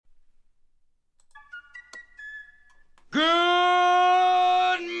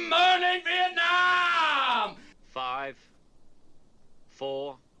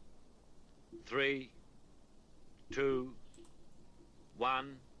2,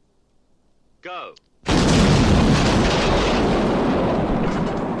 1, go.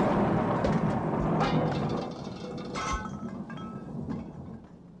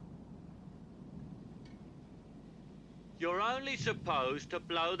 You're only supposed to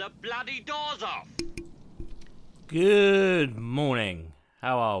blow the bloody doors off. Good morning.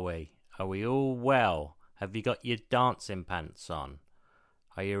 How are we? Are we all well? Have you got your dancing pants on?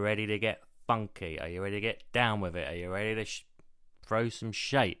 Are you ready to get funky? Are you ready to get down with it? Are you ready to throw some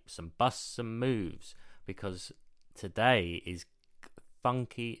shapes and bust some moves? Because today is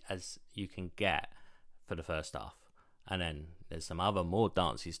funky as you can get for the first half. And then there's some other more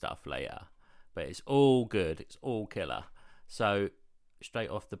dancey stuff later. But it's all good. It's all killer. So straight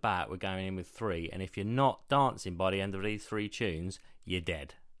off the bat, we're going in with 3. And if you're not dancing by the end of these 3 tunes, you're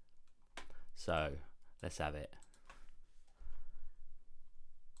dead. So let's have it.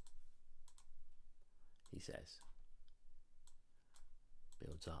 He says.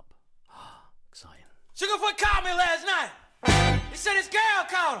 Builds up. Exciting. Sugarfoot called me last night. He said his girl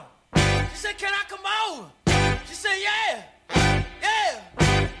called him. She said, can I come over? She said, yeah. Yeah.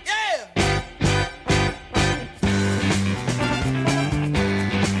 Yeah.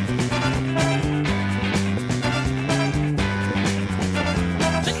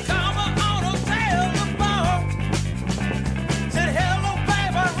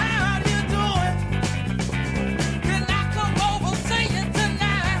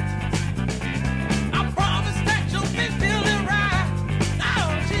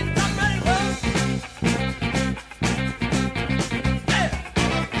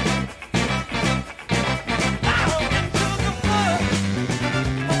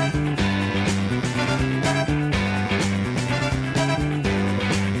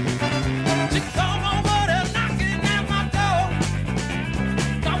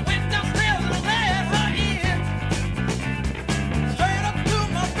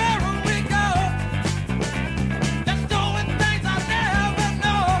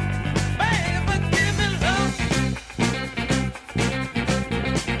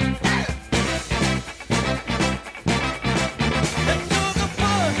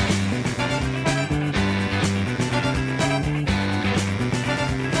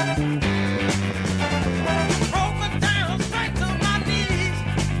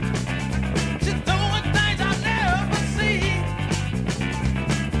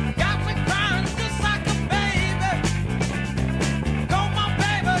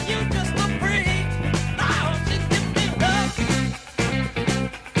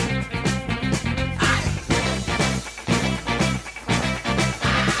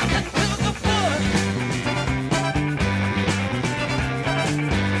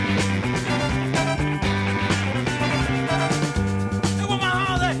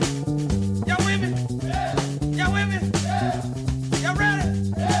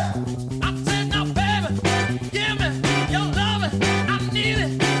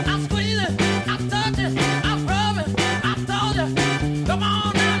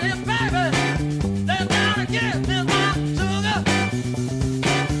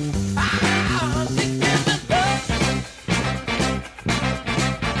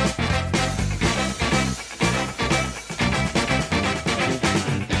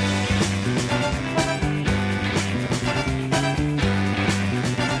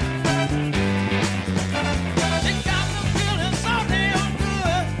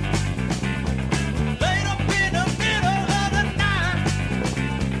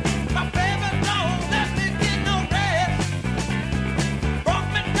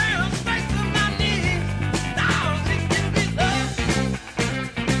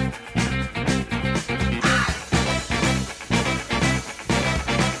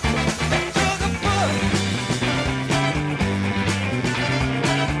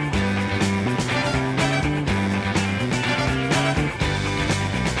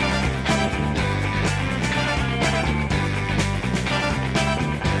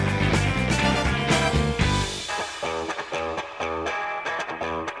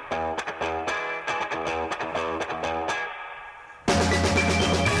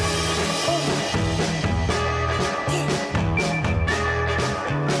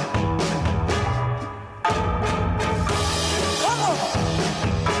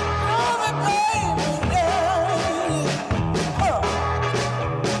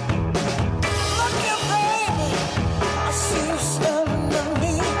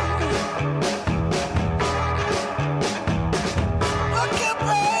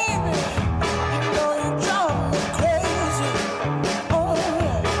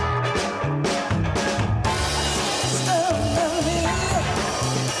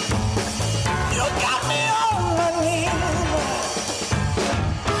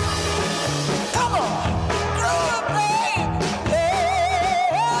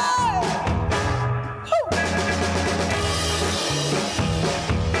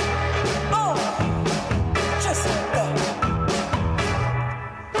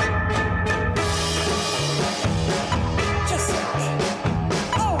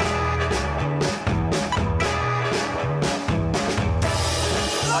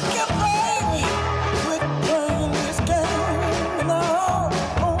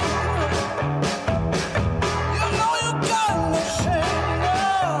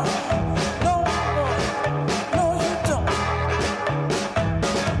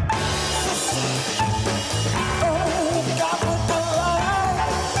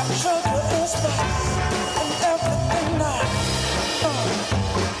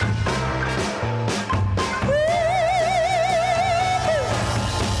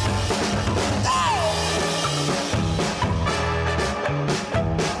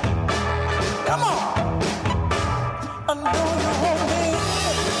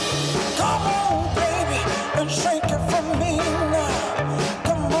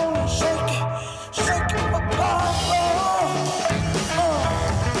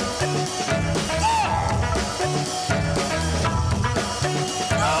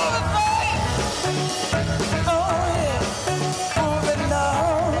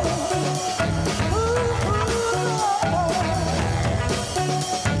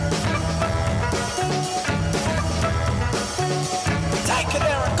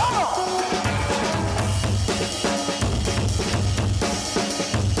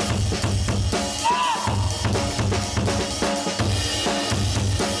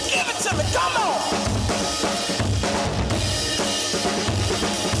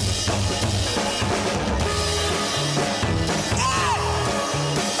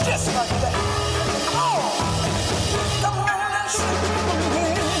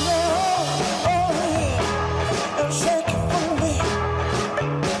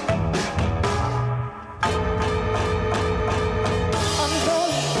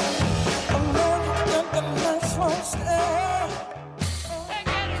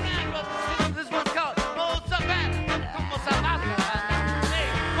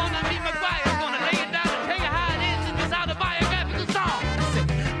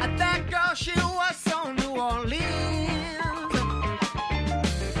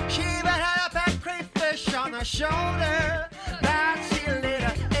 my shoulder that she lit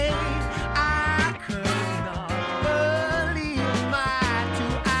a egg. I could not believe my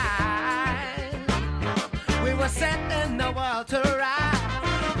two eyes. We were setting the world to rise.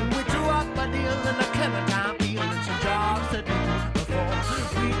 We drew up a deal in the Clementine field and some jobs to do before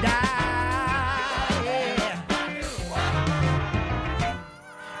we die. Yeah.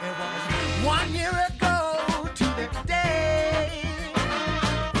 It was 1 year ago to the day.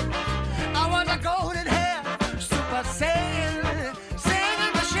 I was a golden hair super saiyan,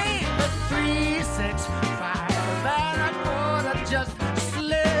 singing machine with 365. That I quarter just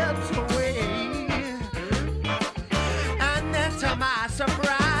slips away. And then to my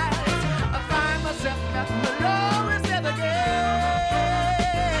surprise, I find myself at my lowest ever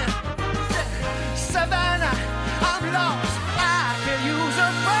again. Savannah, I'm lost. I can use a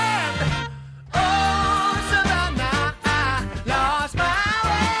friend. Oh, Savannah, I lost my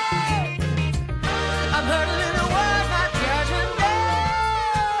way. I'm hurtling in the world, my judgment day.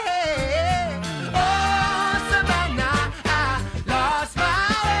 Oh, Savannah, I lost my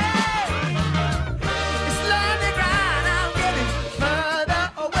way. It's lonely ground, I'm getting further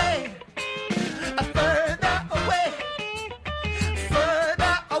away,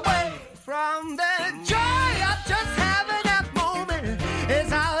 further away from the joy of just having that moment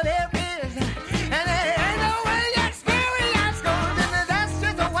is all there is. And there ain't no way experience goes, and that's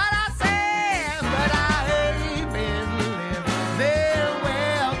just what I say. But I ain't been living very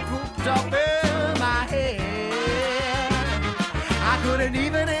well cooped up in my head. I couldn't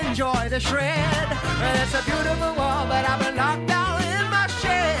even enjoy the shred. Well, it's a beautiful world, but I've been locked down in my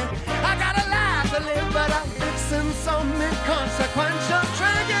shed. I got a life to live, but I'm fixing some inconsequential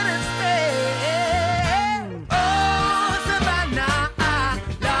trinket instead. Oh, Savannah, I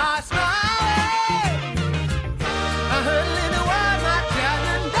lost my way. I hurtle in the world, my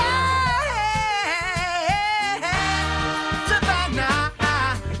judgment day. Savannah, I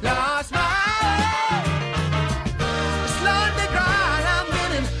lost my way. Slowly grind, I'm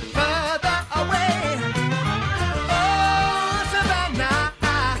getting further away. Oh, Savannah,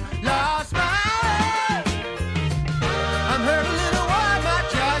 I lost my way. I'm hurtling toward my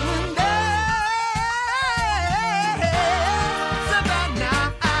judgment day. Savannah,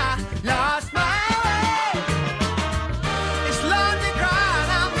 I lost my way. It's lonely grind,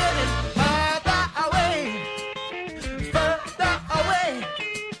 I'm getting further away, further away,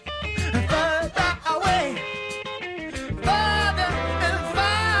 further away, farther and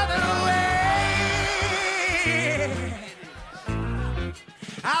farther away.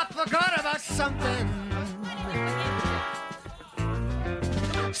 I forgot about something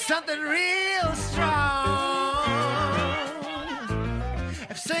real strong.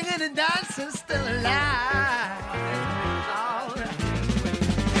 If singing and dancing's still alive,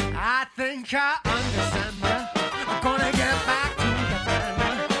 I think I understand ya. I'm gonna get back to the band.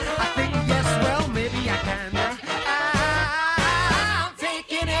 I think yes, well, maybe I can. I'm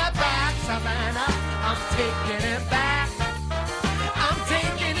taking it back, Savannah. I'm taking it back. I'm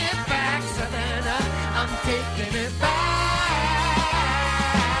taking it back, Savannah. I'm taking it back.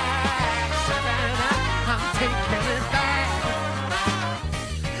 Savannah, I'm taking it back.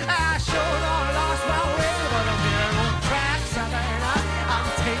 I sure done lost my way, but I'm here on track, Savannah. I'm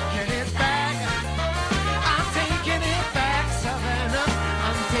taking it back. I'm taking it back, Savannah.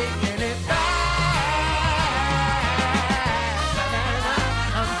 I'm taking it back. Savannah,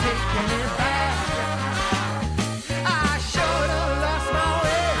 I'm taking it back. I sure done lost my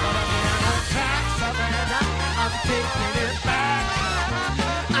way, but I'm here on track, Savannah. I'm taking it back.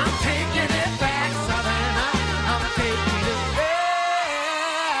 I'm taking it back, Savannah. I'm taking it back,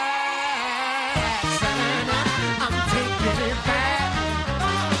 Savannah. I'm taking it back.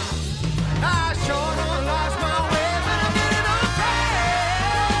 I sure done lost my way, but I'm getting on track.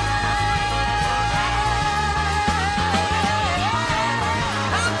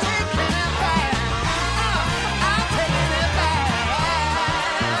 I'm taking it back. I'm taking it back.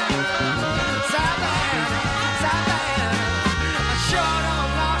 Savannah, Savannah, I sure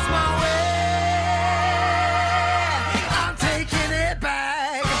done lost my way. I'm taking it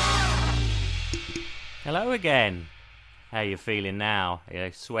back. Hello again. How you feeling now? Are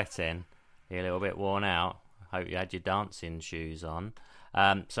you sweating? Are you a little bit worn out? Hope you had your dancing shoes on.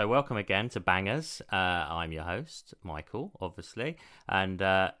 So welcome again to Bangers. I'm your host, Michael, obviously. And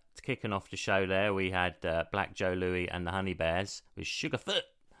kicking off the show there, we had Black Joe Louie and the Honey Bears with Sugarfoot.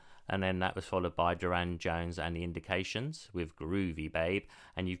 And then that was followed by Duran Jones and the Indications with Groovy Babe.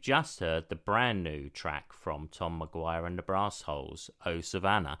 And you've just heard the brand new track from Tom Maguire and the Brass Holes, Oh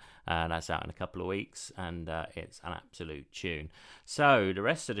Savannah. That's out in a couple of weeks, and it's an absolute tune. So the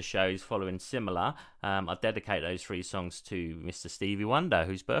rest of the show is following similar. I dedicate those 3 songs to Mr. Stevie Wonder,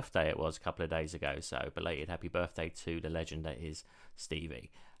 whose birthday it was a couple of days ago. So belated happy birthday to the legend that is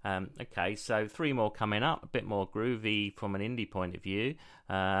Stevie. Okay, so 3 more coming up, a bit more groovy from an indie point of view,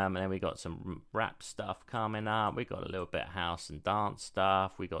 and then we got some rap stuff coming up, we got a little bit of house and dance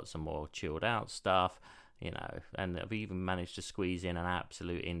stuff, we got some more chilled out stuff, and I've even managed to squeeze in an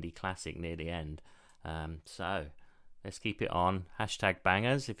absolute indie classic near the end. So let's keep it on. Hashtag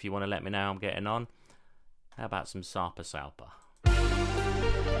bangers if you want to let me know how I'm getting on. How about some Sarpa Salpa?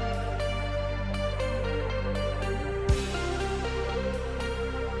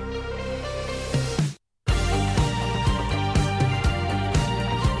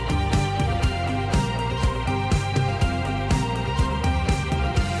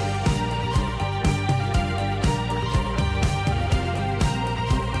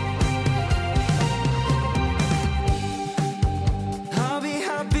 I'll be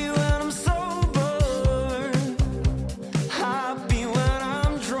happy when I'm sober.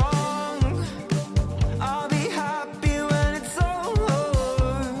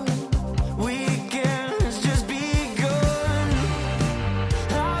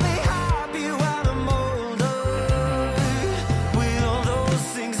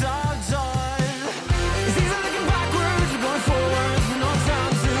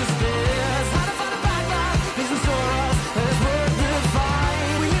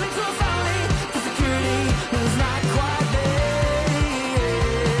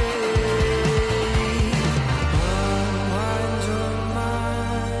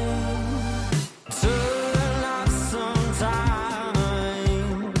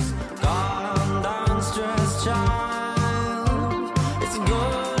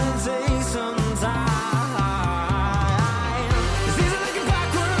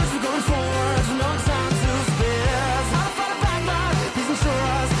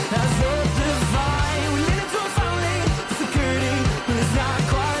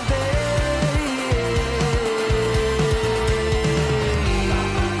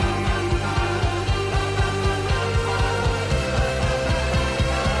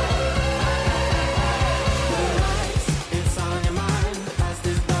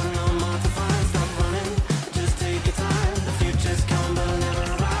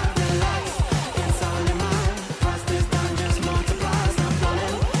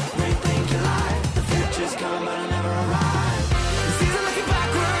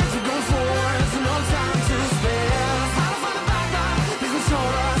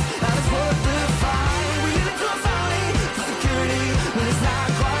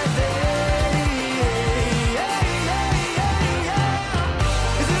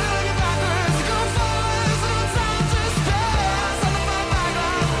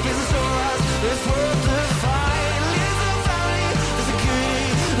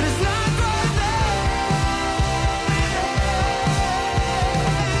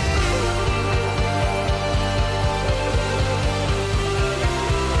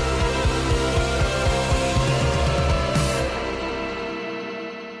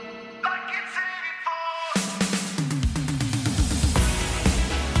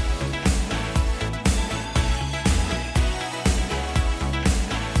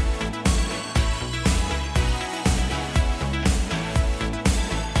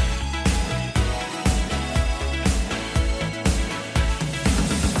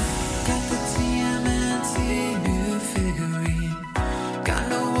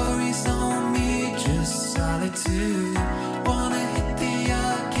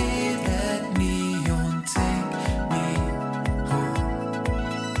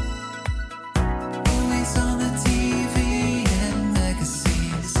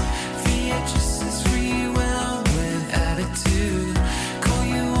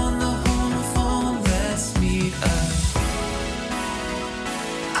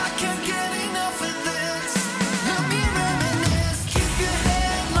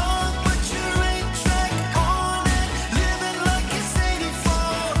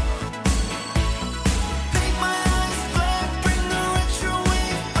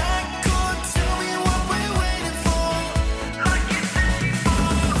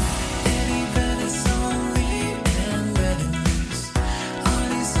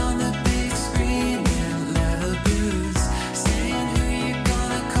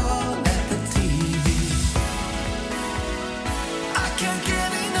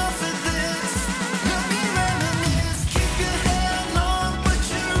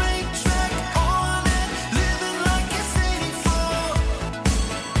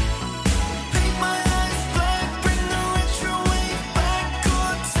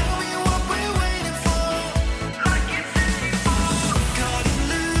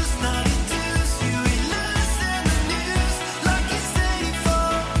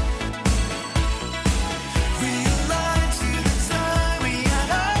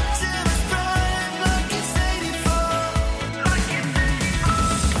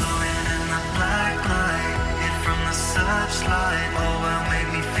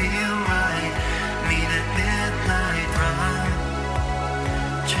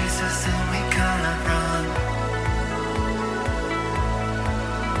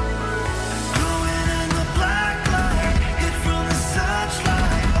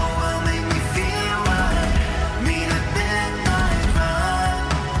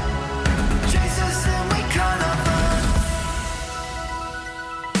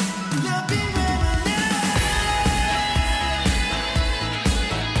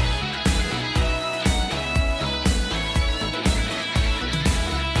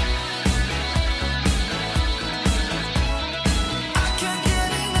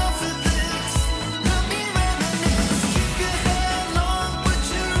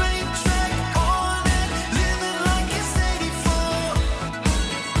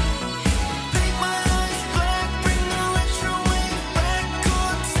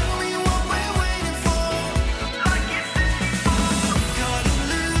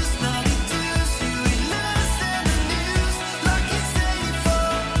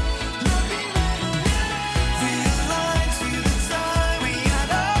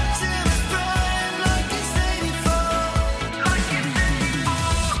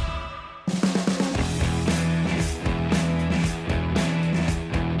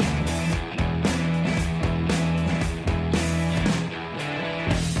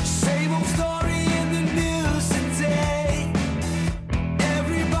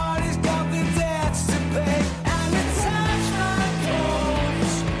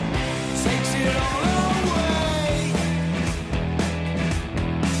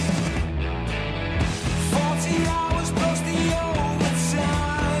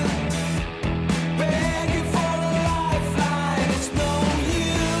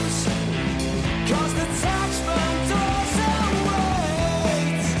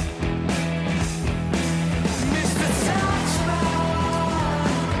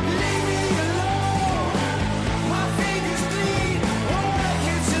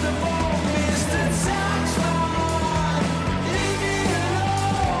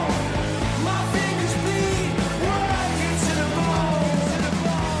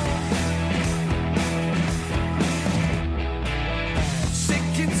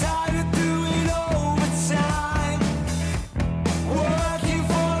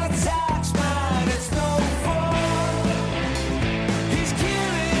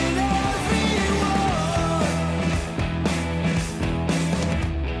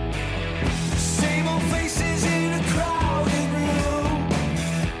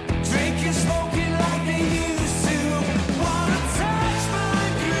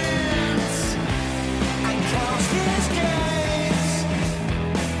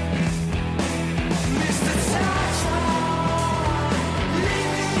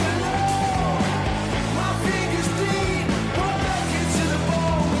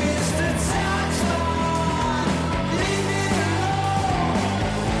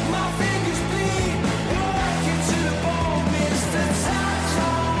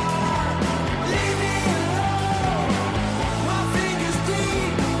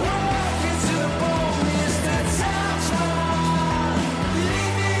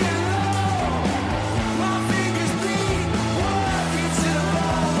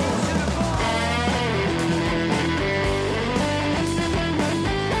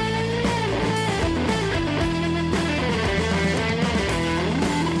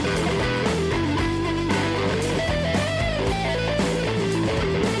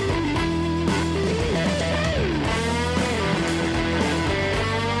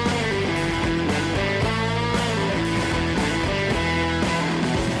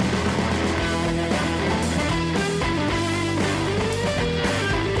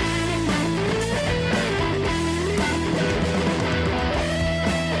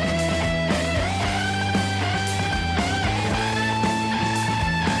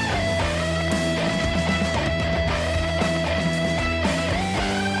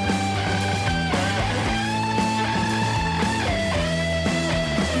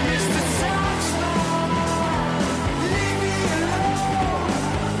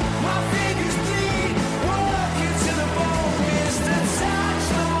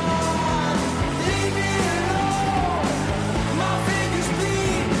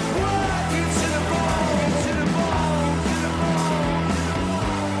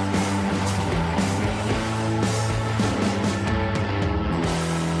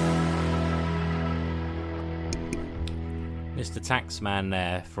 Mr. Taxman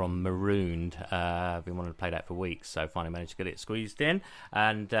there from Marooned. I've been wanting to play that for weeks, so finally managed to get it squeezed in.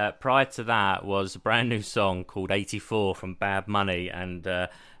 And prior to that was a brand new song called 84 from Bad Money, and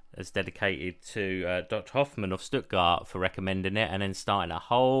it's dedicated to Dr. Hoffman of Stuttgart for recommending it, and then starting a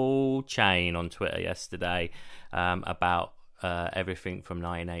whole chain on Twitter yesterday about everything from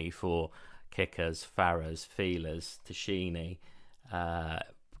 1984, Kickers, Farrahs, Feelers, Tashini,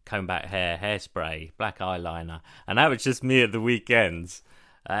 comb back hair, hairspray, black eyeliner, and that was just me at the weekends.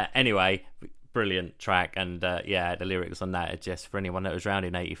 Anyway, brilliant track, and the lyrics on that are just for anyone that was around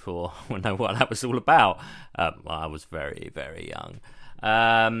in 84 will know what that was all about. I was very, very young.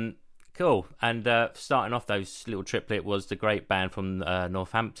 Cool. And starting off those little triplet was the great band from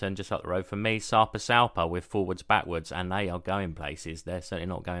Northampton, just up the road from me, Sarpa Salpa, with Forwards Backwards, and they are going places. They're certainly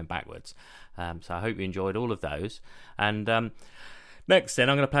not going backwards. So I hope you enjoyed all of those. And next then,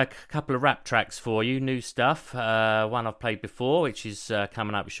 I'm going to play a couple of rap tracks for you, new stuff. One I've played before, which is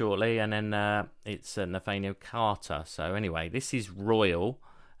coming up shortly, and then it's Nathaniel Carter. So anyway, this is Royal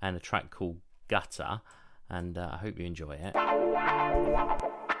and a track called Gutter, and I hope you enjoy it.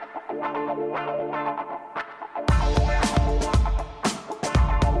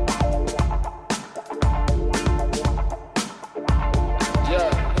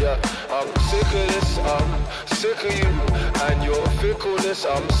 I'm sick of this, I'm sick of you and your fickleness.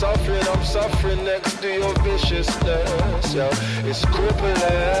 I'm suffering next to your viciousness. Yeah, it's crippling,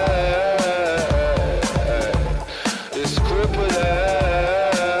 it's crippling.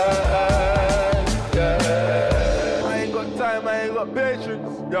 Yeah. I ain't got time, I ain't got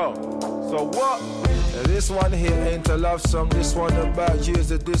patience. Yo, so what? This one here ain't a love song, this one about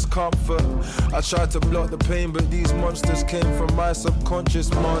years of discomfort. I tried to block the pain, but these monsters came from my subconscious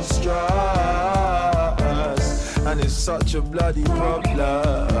monstrous. And it's such a bloody problem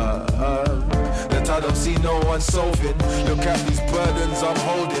that I don't see no one solving. Look at these burdens I'm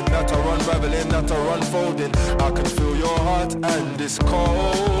holding, that are unraveling, that are unfolding. I can feel your heart and it's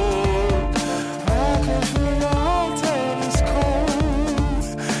cold. I can feel your heart and it's cold.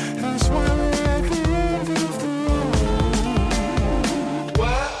 That's why we're at the end of the road.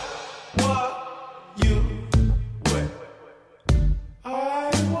 What you with? I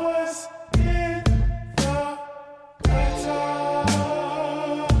was in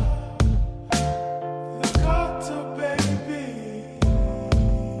the gutter, baby.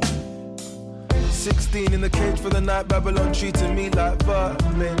 16 in the cage for the night, Babylon treating me like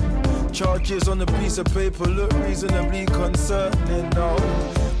vermin. Charges on a piece of paper look reasonably concerning. No,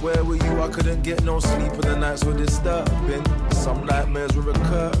 where were you? I couldn't get no sleep and the nights were disturbing. Some nightmares were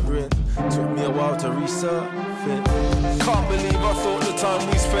recurring. Took me a while to resurf it. Can't believe I thought the time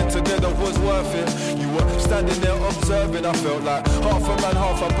we spent together was worth it. You were standing there observing. I felt like half a man,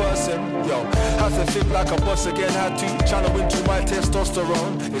 half a person. Yo, had to think like a boss again. Had to channel into my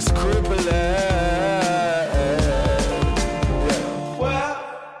testosterone. It's crippling.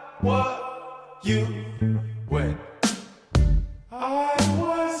 What you when I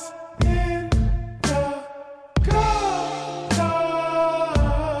was in the gutter,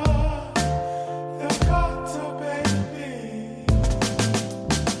 baby.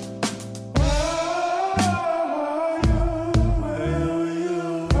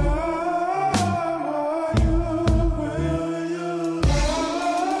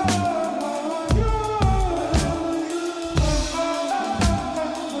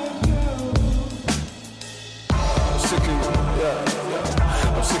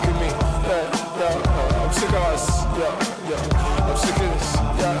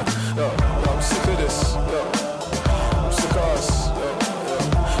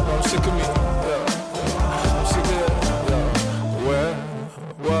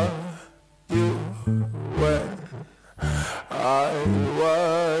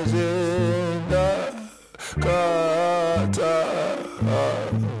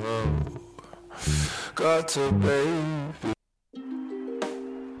 Gutter, baby.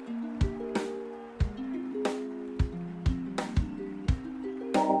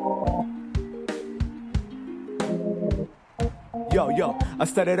 Yo, I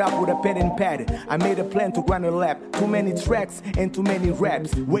started out with a pen and pad. I made a plan to run a lap. Too many tracks and too many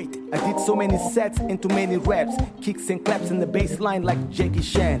raps. Wait, I did so many sets and too many raps. Kicks and claps in the bass line like Jackie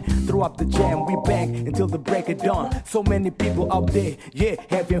Chan. Throw up the jam, we bang until the break of dawn. So many people out there, yeah,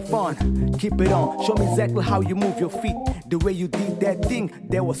 having fun. Keep it on, show me exactly how you move your feet. The way you did that thing,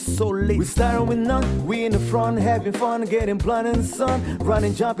 that was so lit. We started with none, we in the front, having fun, getting blunt in the sun.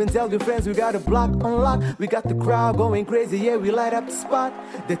 Running, jumping, tell your friends we got a block on lock. We got the crowd going crazy, yeah, we light up the spot.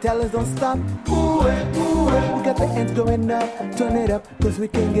 They tell us don't stop. Ooh, ooh, we got the ends going up. Turn it up, cause we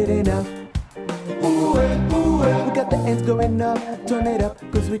can't get enough. Ooh, we got the ends going up, turn it up,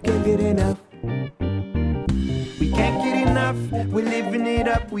 cause we can't get enough. We can't get enough, we're living it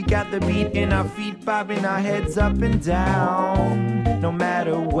up. We got the beat in our feet, bobbing our heads up and down. No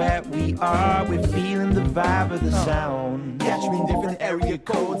matter where we are, we're feeling the vibe of the sound. Catch me in different area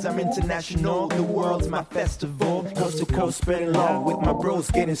codes, I'm international. The world's my festival, coast to coast, spreading love with my bros,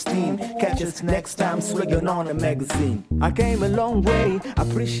 getting steam. Catch us next time, swigging on a magazine. I came a long way,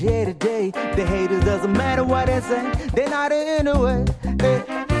 appreciate a day. The haters doesn't matter what they say, they're not in the way.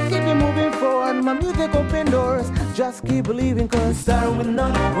 Hey. Keep it moving forward, my music open doors. Just keep believing, cause starting with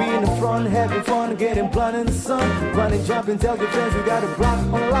none. We in the front, having fun, getting blunt in the sun. Running, jumping, tell your friends we got a block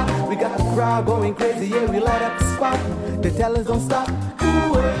on lock. We got the crowd going crazy, yeah, we light up the spot. The talents don't stop.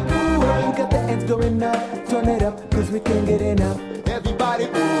 Ooh, we got the ends going up. Turn it up, cause we can't get enough. Everybody,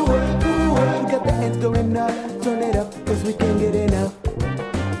 ooh, we got the ends going up. Turn it up, cause we can't get enough.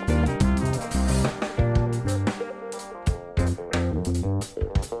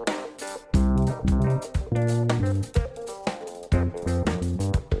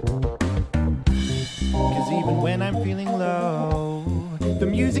 When I'm feeling low, the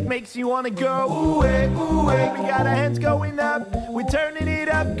music makes you wanna go. Ooh, we got our hands going up. We're turning it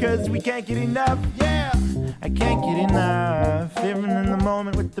up, cause we can't get enough. Yeah, I can't get enough. Living in the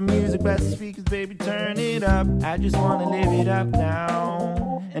moment with the music, blast the speakers, baby, turn it up. I just wanna live it up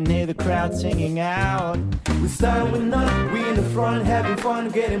now and hear the crowd singing out. We started with none, we in the front, having fun,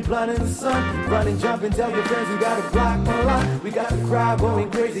 getting blunt in the sun. Running, jumping, tell your friends we got a block on lock. We got the crowd going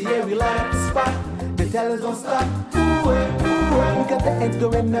crazy, yeah, we light up the spot. The talents don't stop. Ooh, we got the ends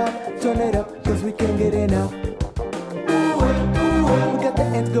going up. Turn it up, cause we can't get enough. Ooh, we got the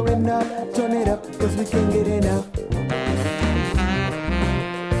ends going up. Turn it up, cause we can't get enough. We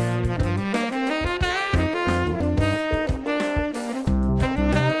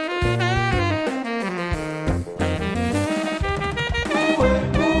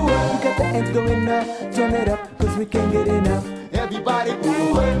got the ends going up. Turn it up, cause we can't get enough. Everybody,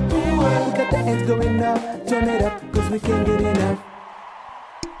 ooh, we got the ends going up. Turn it up, cause we can't get enough.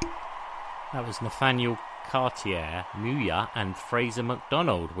 That was Nathaniel Cartier, Muya, and Fraser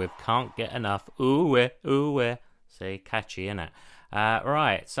McDonald with Can't Get Enough. Ooh. See, catchy, innit?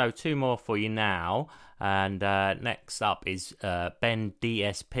 Right, so two more for you now. And next up is Ben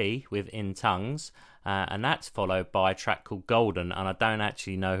DSP with In Tongues. And that's followed by a track called Golden. And I don't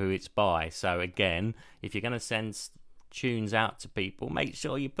actually know who it's by. So again, if you're going to send tunes out to people, make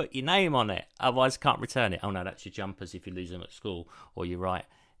sure you put your name on it. Otherwise, can't return it. Oh no, that's your jumpers if you lose them at school or you write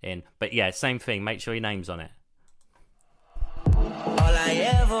in. But yeah, same thing. Make sure your name's on it. All I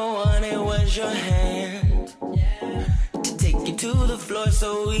ever wanted was your hand, to take you to the floor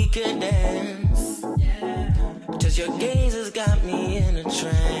so we could dance. Just your gaze has got me in a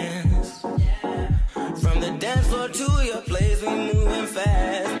trance. From the dance floor to your place, we moving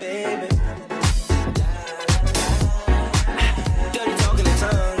fast, baby. Dirty talking in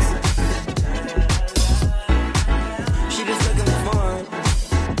tongues. She just looking for fun.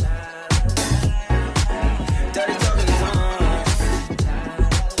 Dirty talking in tongues.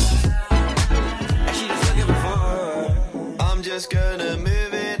 And she just looking for fun. I'm just gonna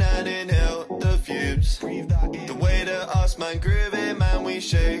move it and inhale the fumes. The way that us man grooving, man, we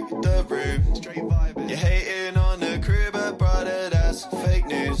shake the room. You're hating on the crew, but brother, that's fake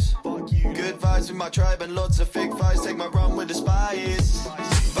news. Good vibes with my tribe and lots of fake fights. Take my run with the spies.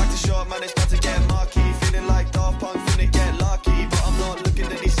 Back to short, man, it's about to get marquee. Feeling like Daft Punk, finna get lucky. But I'm not looking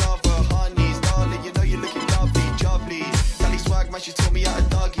at these other honeys. Darling, you know you're looking lovely, jubbly. Tally swag, man, she told me out a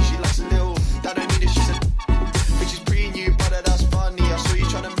doggy. She likes a little, that don't mean it, she said. But she's preying you, brother, that's funny. I saw you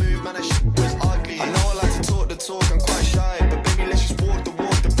trying to move, man, that shit was ugly. I know I like to talk the talk, I'm quite shy. But baby, let's just walk the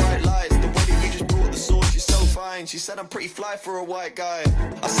bright lights. The way that you just brought the sauce, you're so fine. She said I'm pretty fly for a white guy.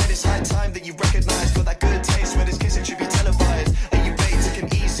 I said it's high time that you recognize. Got that good taste where this kissing should be televised. And you bait, I can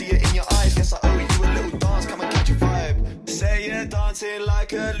see it in your eyes. Guess I owe you a little dance, come and catch a vibe. Say you're dancing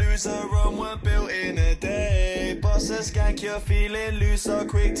like a loser, Rome weren't built in a day. Boss a skank, you're feeling loose, so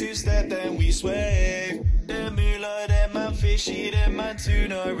quick to step, then we sway. The moolah, them man fishy, them man to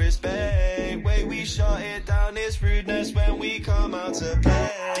no respect. Wait, we shut it down, it's rudeness when we come out to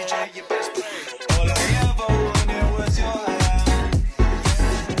play. DJ, you best play. All I ever wanted was your hand,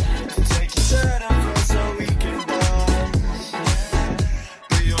 to take you to the floor so we can dance.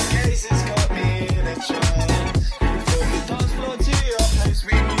 But your gaze has got me in a trance. From the dance floor to your place,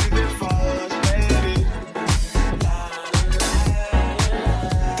 we move it fast, baby.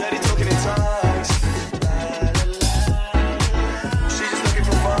 Dirty talking in tongues. She's just looking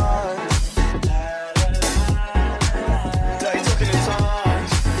for fun. Dirty talking in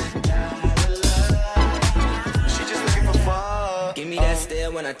tongues.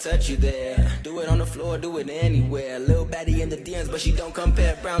 when I touch you there. Do it on the floor, do it anywhere. Little baddie in the DMs, but she don't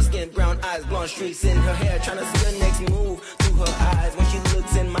compare. Brown skin, brown eyes, blonde streaks in her hair. Tryna see her next move through her eyes. When she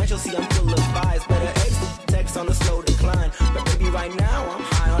looks in mine, she'll see I'm full of vibes. Better exit text on the slow decline. But baby, right now, I'm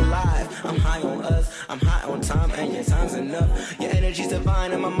high on life. I'm high on us, I'm high on time, and your time's enough. Your energy's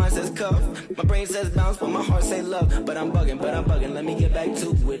divine, and my mind says cuff. My brain says bounce, but my heart say love. But I'm bugging, let me get back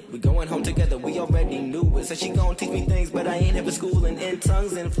to it. We going home together, we already knew it. Said she gon' teach me things, but I ain't here for schooling. In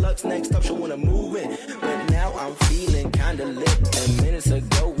tongues and flux, next up she wanna move it. But now I'm feeling kinda lit. 10 minutes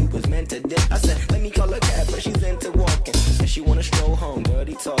ago we was meant to dip. I said, let me call her cab, but she's into walking. And she wanna stroll home,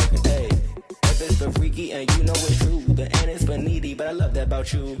 dirty talking, hey. F is for freaky and you know it's true. The N is for needy, but I love that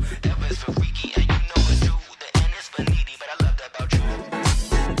about you. F is for freaky and you know it's true. The N is for needy, but I love that about you.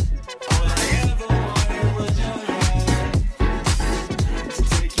 All I ever wanted was your hand. To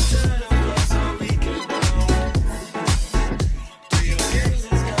take you to the floor so we can bounce. To your gaze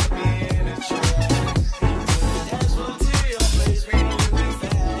has got me in a trance. Dance floor to your place, we moving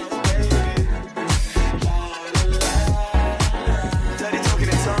fast, baby. La la la. Daddy talking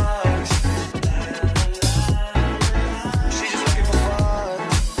in tongues. She just looking for fun.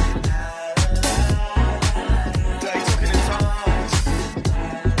 Daddy talking in tongues.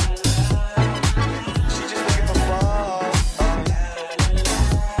 She just looking for fun.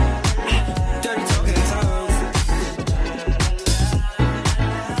 Dirty talking in tongues.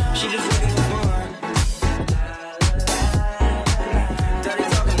 She just looking for fun. Dirty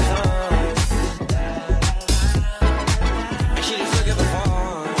talking in tongues. She just looking for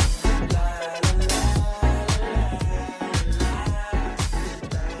fun.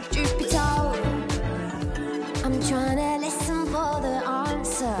 Jupiter, I'm trying to listen for the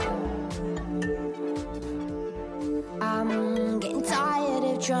answer. I'm getting tired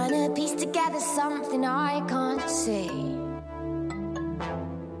of trying to piece together something I can't see.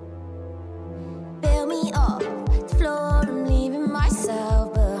 Fill me up the floor, I'm leaving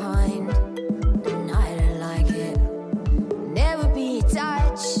myself behind. And I don't like it. Never be a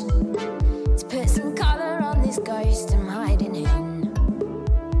touch to put some color on this ghost I'm hiding in.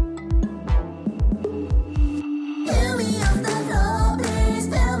 Fill me off the floor, please.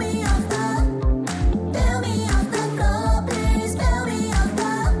 Fill me off the floor, please. Fill me off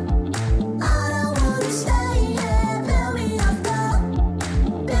the. I don't wanna stay here. Fill me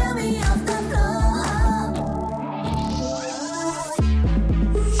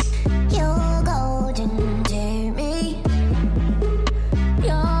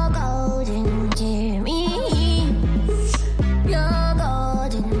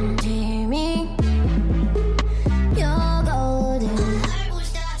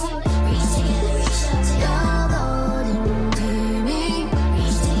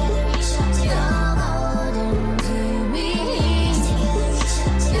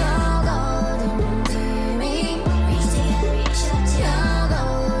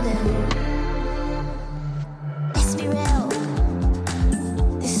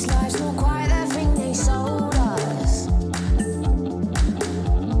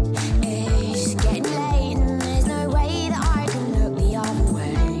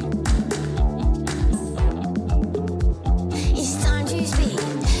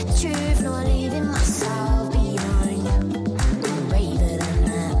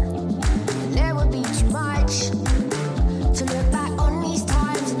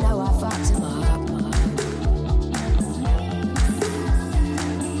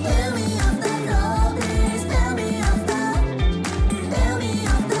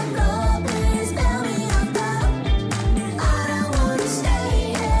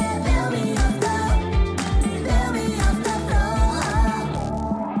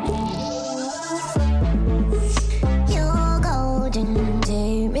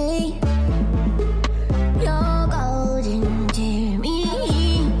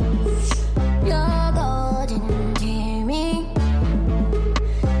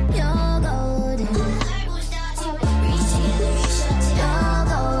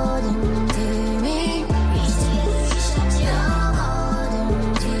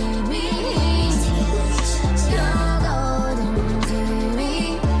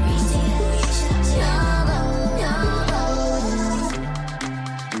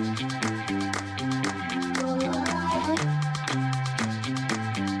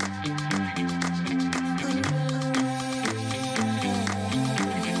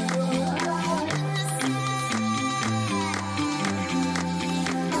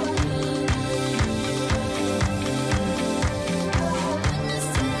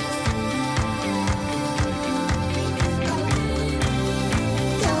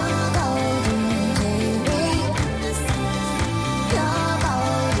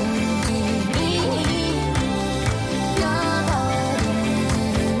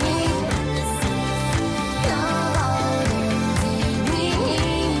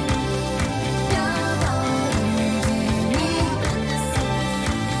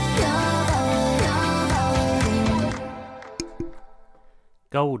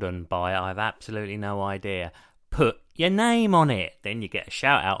golden by I've absolutely no idea. Put your name on it, then you get a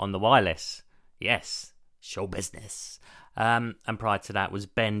shout out on the wireless. Yes, show business. And prior to that was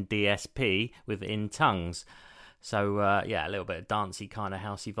Ben DSP with In Tongues. So, yeah, a little bit of dancey kind of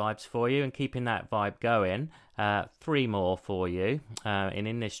housey vibes for you, and keeping that vibe going. 3 more for you.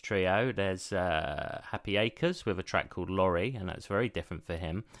 In this trio, there's Happy Acres with a track called Laurie, and that's very different for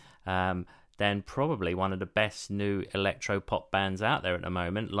him. Then probably one of the best new electro-pop bands out there at the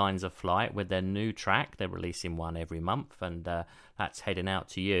moment, Lines of Flight, with their new track. They're releasing one every month, and that's heading out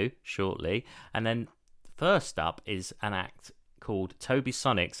to you shortly. And then first up is an act called Toby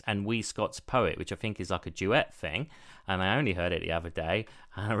Sonics and Wee Scott's Poet, which I think is like a duet thing, and I only heard it the other day,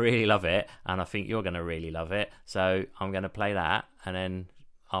 and I really love it, and I think you're going to really love it, so I'm going to play that, and then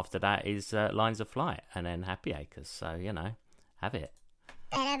after that is Lines of Flight, and then Happy Acres, so, you know, have it.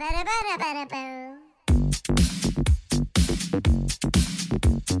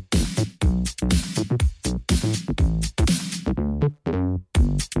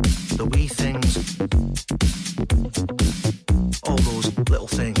 The wee things, all those little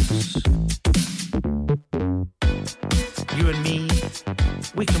things. You and me,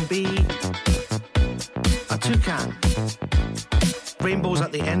 we can be a toucan. Rainbows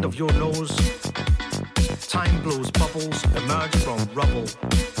at the end of your nose. Time blows bubbles, emerge from rubble.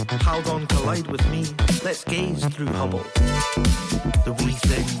 Haldon collide with me, let's gaze through Hubble. The wee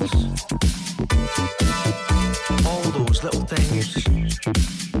things, all those little things.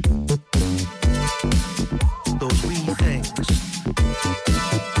 Those wee things,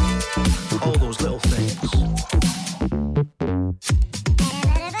 all those little things.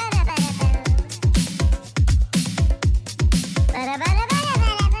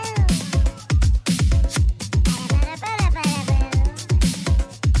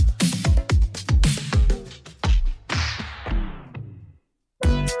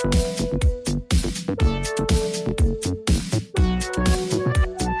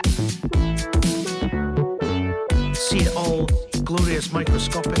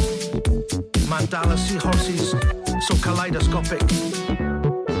 Microscopic mandala seahorses, so kaleidoscopic.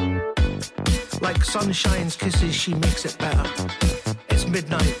 Like sunshine's kisses, she makes it better. It's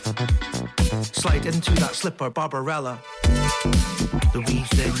midnight, slide into that slipper, Barbarella. The wee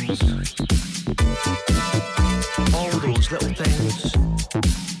things, all those little things.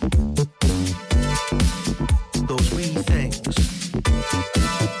 Those wee things,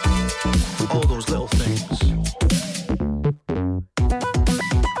 all those little things.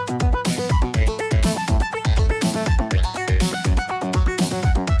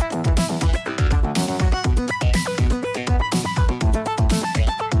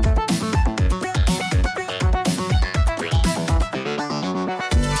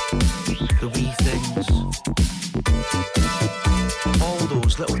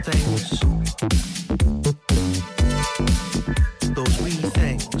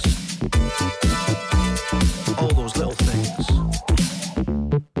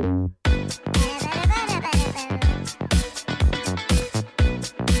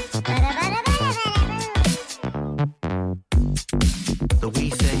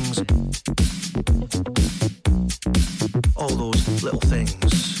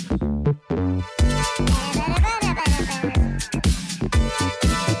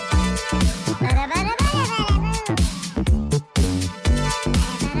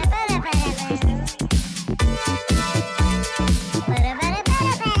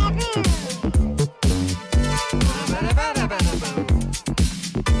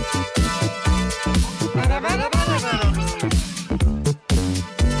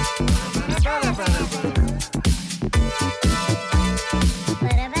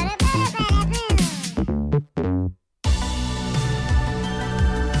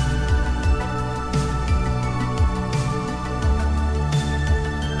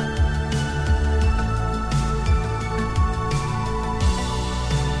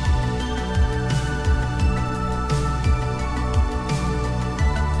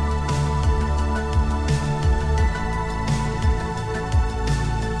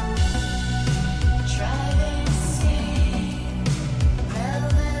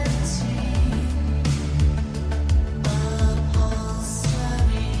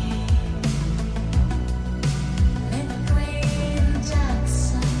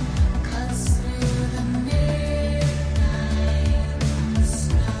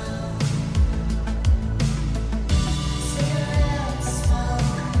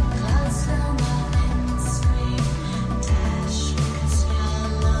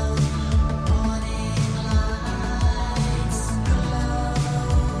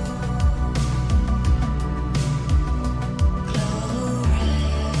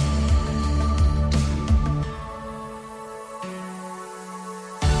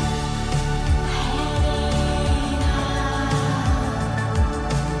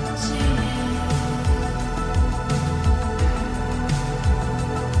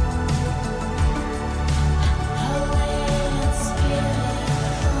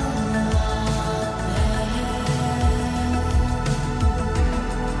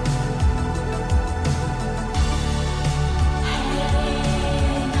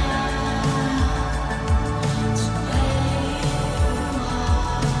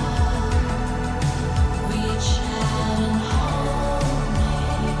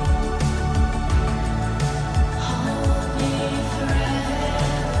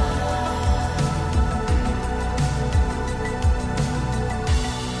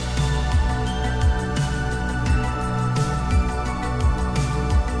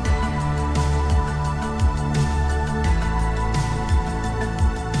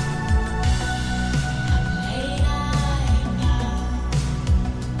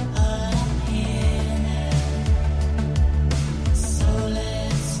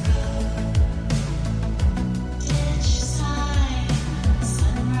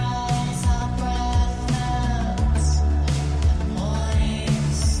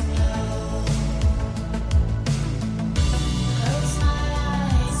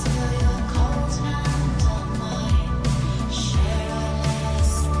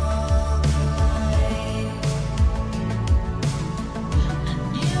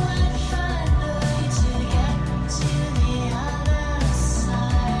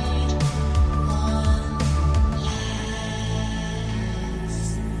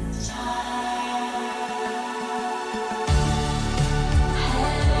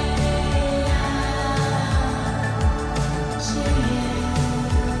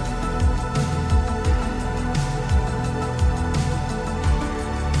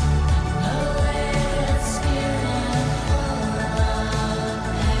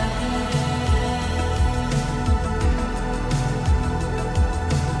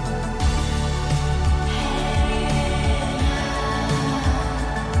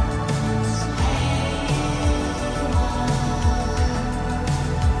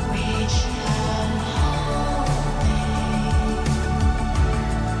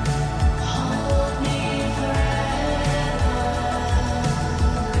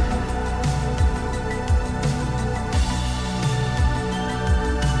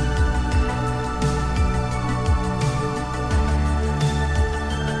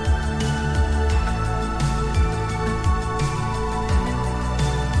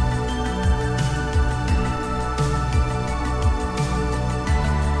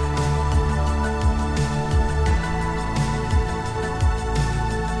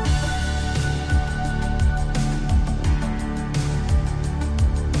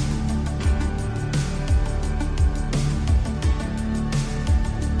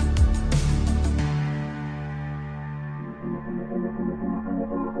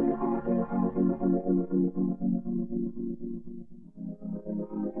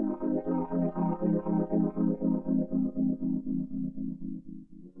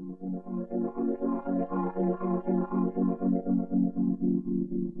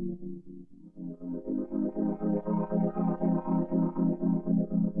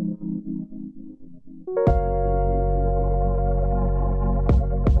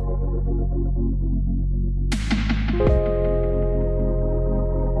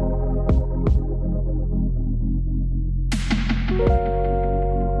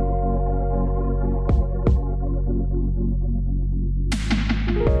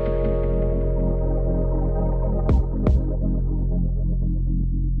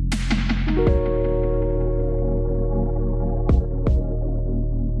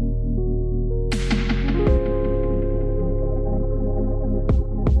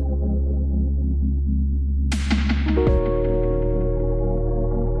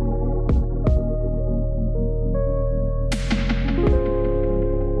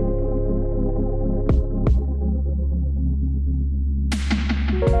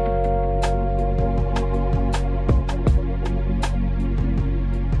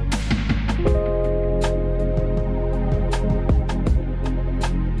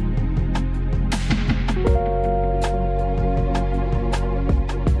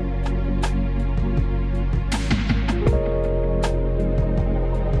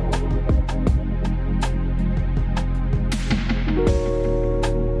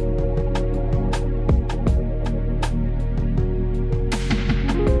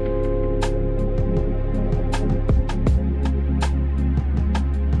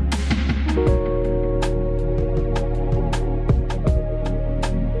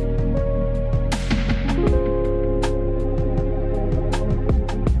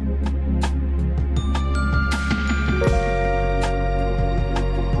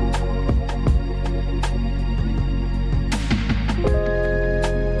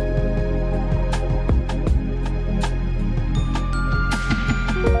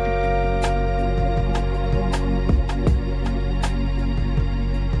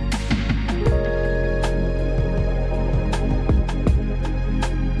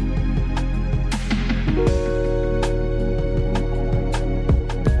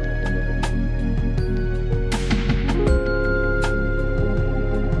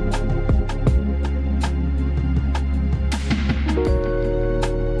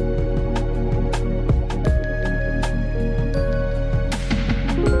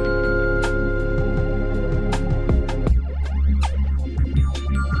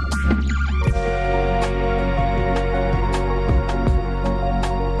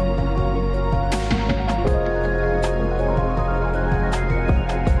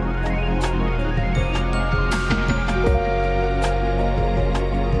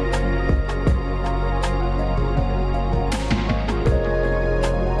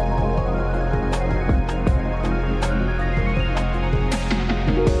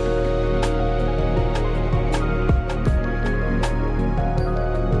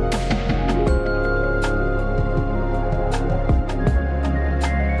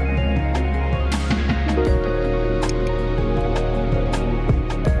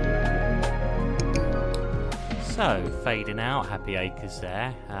 Fading out, Happy Acres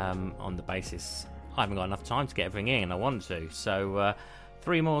there, on the basis I haven't got enough time to get everything in. I want to. So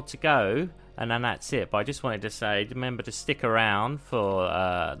 3 more to go, and then that's it. But I just wanted to say, remember to stick around for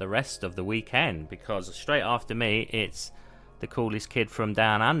the rest of the weekend, because straight after me, it's the coolest kid from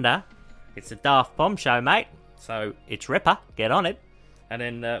down under. It's a Daft Bomb show, mate. So it's Ripper. Get on it. And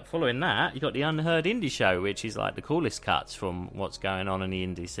then following that, you got the Unheard Indie Show, which is like the coolest cuts from what's going on in the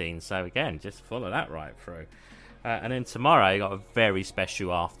indie scene. So again, just follow that right through. And then tomorrow, you got a very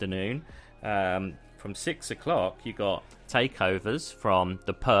special afternoon. From 6 o'clock, you got takeovers from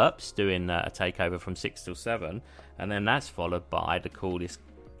the Perps doing a takeover from 6 till 7. And then that's followed by the coolest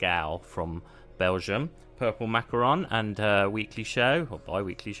gal from Belgium, Purple Macaron, and her weekly show, or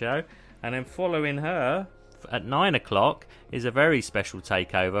bi-weekly show. And then following her, at 9 o'clock, is a very special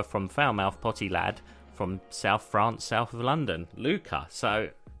takeover from Foulmouth Potty Lad from South France, south of London, Luca. So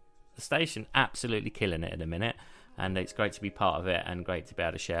the station absolutely killing it at the minute, and it's great to be part of it and great to be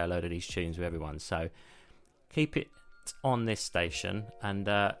able to share a load of these tunes with everyone. So keep it on this station, and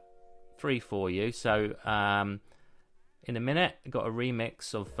 3 for you. So in a minute, I've got a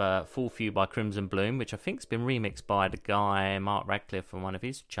remix of Full View by Crimson Bloom, which I think's been remixed by the guy Mark Radcliffe and one of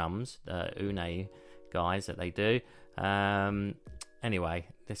his chums, the Une guys that they do. Anyway,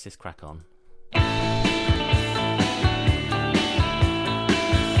 let's just crack on.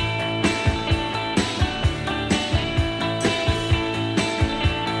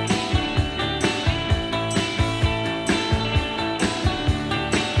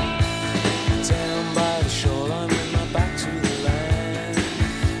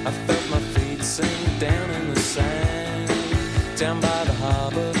 Down by the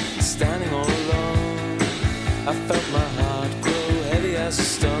harbour, standing all alone, I felt my heart grow heavy as a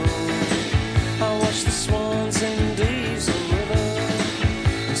stone. I watched the swans and leaves the river,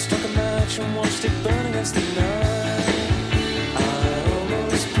 and struck a match match and watched it burn against the night. I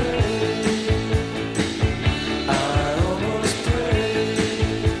almost prayed. I almost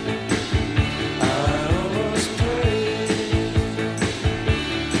prayed. I almost prayed.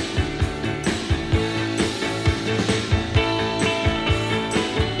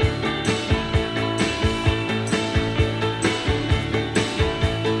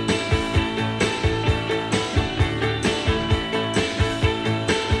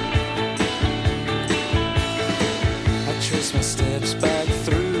 I trace my steps back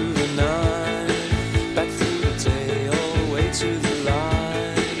through the night, back through the day, all the way to the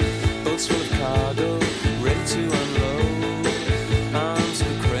light. Boats full of cargo, ready to unload. Arms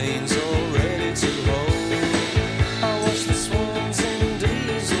of cranes, all ready to hold. I watched the swans in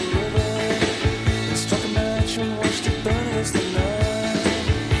Diesel River, and struck a match and watched it burn against the night.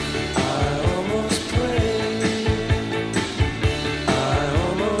 I almost prayed. I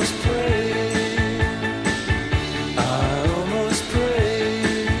almost prayed. I almost prayed.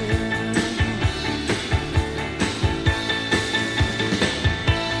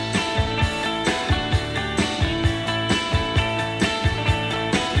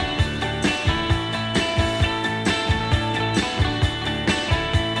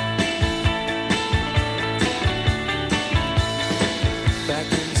 Back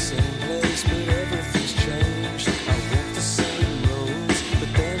in the same place, but everything's changed. I walk the same roads, but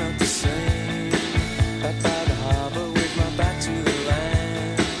they're not the same. Back by the harbor with my back to the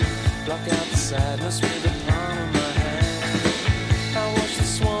land. Block out the sadness with the palm of my hand. I watch the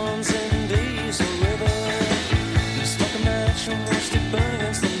swans in Diesel River, and struck a match and watched it burn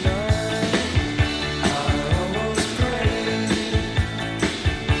against the night. I almost prayed.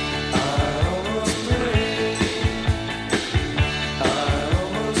 I almost prayed. I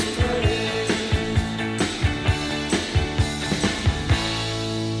almost prayed.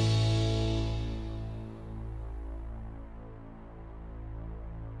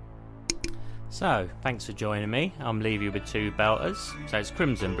 So, thanks for joining me. I'm leaving you with two belters. So it's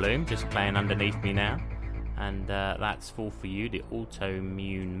Crimson Bloom just playing underneath me now. And that's Fall For You, the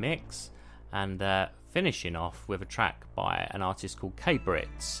Autoimmune Mix. And finishing off with a track by an artist called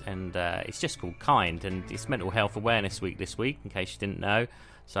K-Brits. And it's just called Kind. And it's Mental Health Awareness Week this week, in case you didn't know.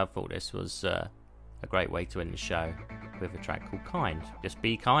 So I thought this was a great way to end the show with a track called Kind. Just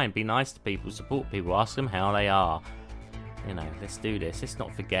be kind, be nice to people, support people, ask them how they are. You know, let's do this. Let's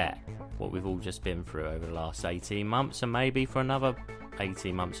not forget what we've all just been through over the last 18 months, and maybe for another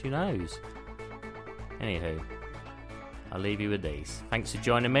 18 months, who knows. Anywho, I'll leave you with these. Thanks for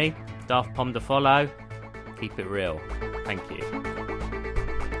joining me. Daft Pom to follow. Keep it real. Thank you.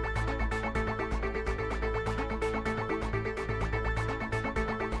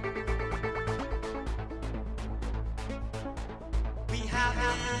 We have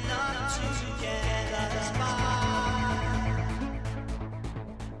enough to get us by.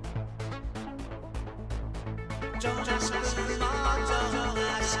 Don't ask me why, don't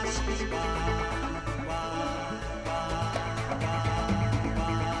ask me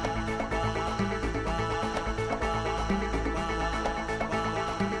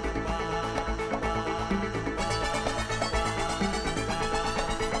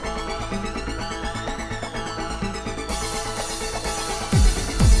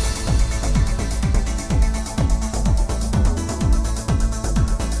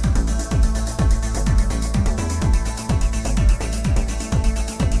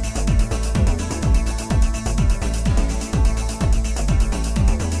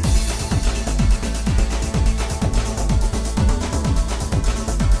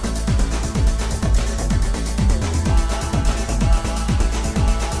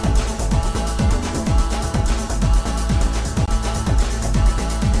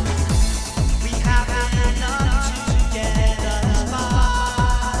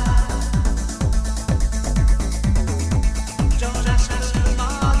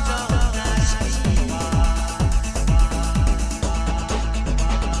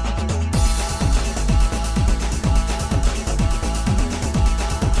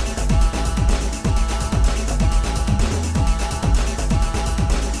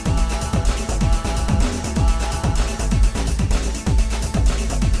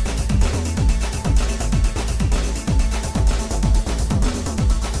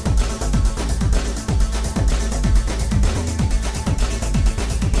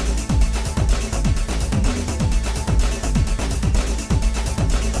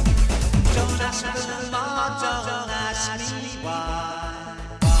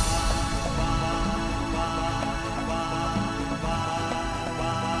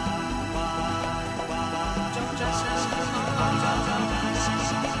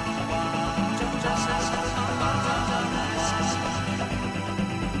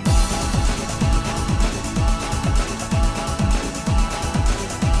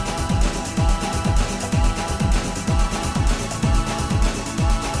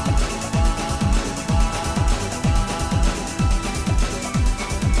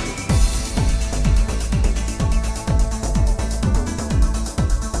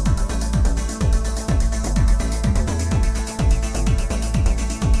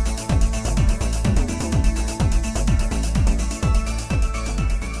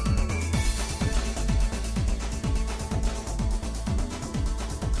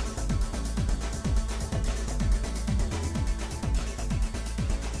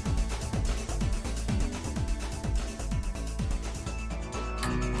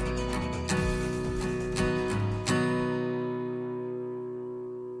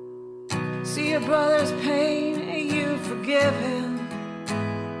your brother's pain and you forgive him.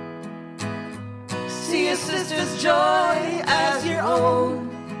 See your sister's joy as your own.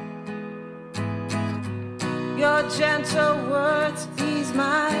 Your gentle words ease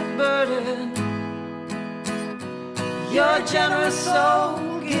my burden. Your generous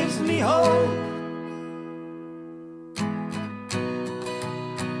soul gives me hope.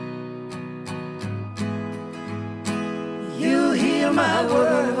 You heal my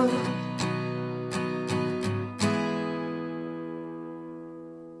world.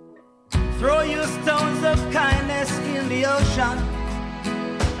 Throw your stones of kindness in the ocean.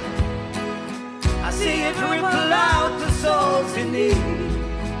 I see it ripple out to souls in need.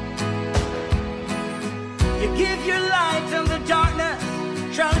 You give your light and the darkness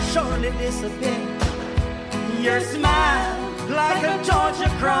shall surely disappear. Your smile like a torch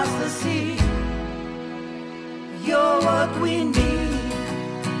across the sea. You're what we need.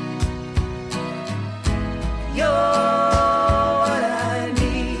 You're what I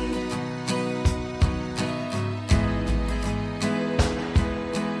need.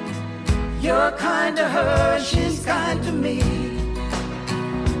 You're kind to her, she's kind to me.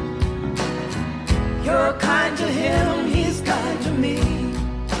 You're kind to him, he's kind to me.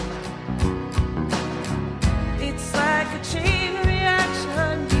 It's like a chain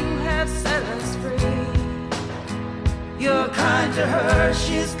reaction, you have set us free. You're kind to her,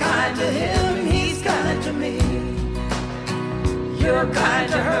 she's kind to him, he's kind to me. You're kind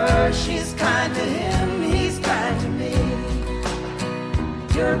to her, she's kind to him, he's kind to me.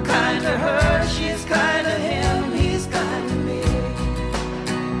 You're kind to her, she's kind to him, he's kind to me.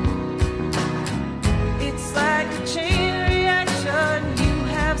 It's like a chain reaction, you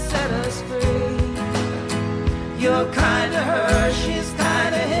have set us free. You're kind to her, she's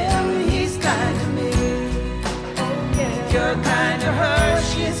kind to him, he's kind to me. You're kind to her,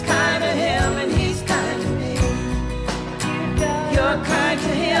 she's kind to him, and he's kind to me. You're kind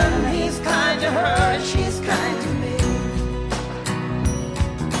to him, he's kind to her, and she's